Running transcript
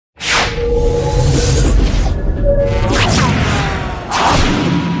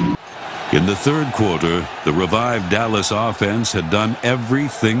In the third quarter, the revived Dallas offense had done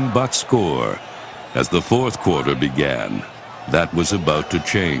everything but score. As the fourth quarter began, that was about to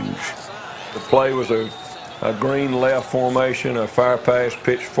change. The play was a green left formation, a fire pass,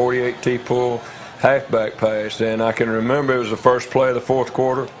 pitch 48 T-pull, halfback pass, and I can remember it was the first play of the fourth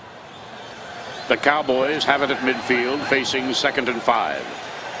quarter. The Cowboys have it at midfield, facing 2nd and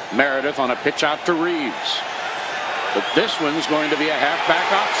 5. Meredith on a pitch out to Reeves. But this one's going to be a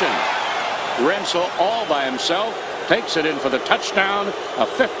halfback option. Rentzel all by himself takes it in for the touchdown, a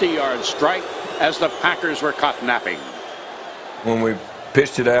 50-yard strike as the Packers were caught napping. When we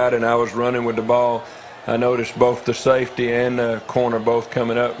pitched it out and I was running with the ball, I noticed both the safety and the corner both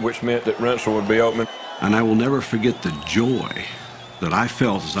coming up, which meant that Rentzel would be open. And I will never forget the joy that I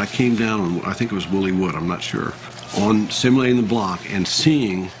felt as I came down on, I think it was Willie Wood, I'm not sure, on simulating the block and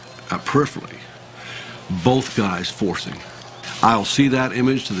seeing peripherally both guys forcing. I'll see that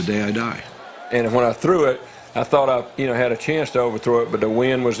image to the day I die. And when I threw it, I thought I had a chance to overthrow it, but the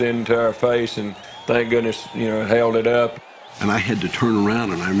wind was into our face, and thank goodness it held it up. And I had to turn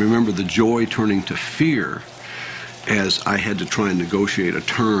around, and I remember the joy turning to fear as I had to try and negotiate a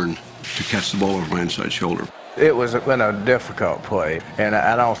turn to catch the ball over my inside shoulder. It was been a difficult play, and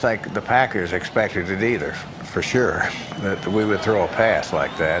I don't think the Packers expected it either, for sure, that we would throw a pass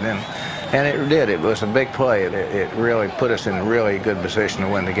like that. And it did. It was a big play. It really put us in a really good position to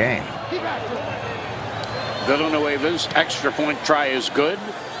win the game. Villanueva's extra point try is good,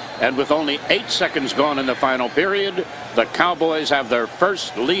 and with only 8 seconds gone in the final period, the Cowboys have their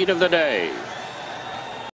first lead of the day.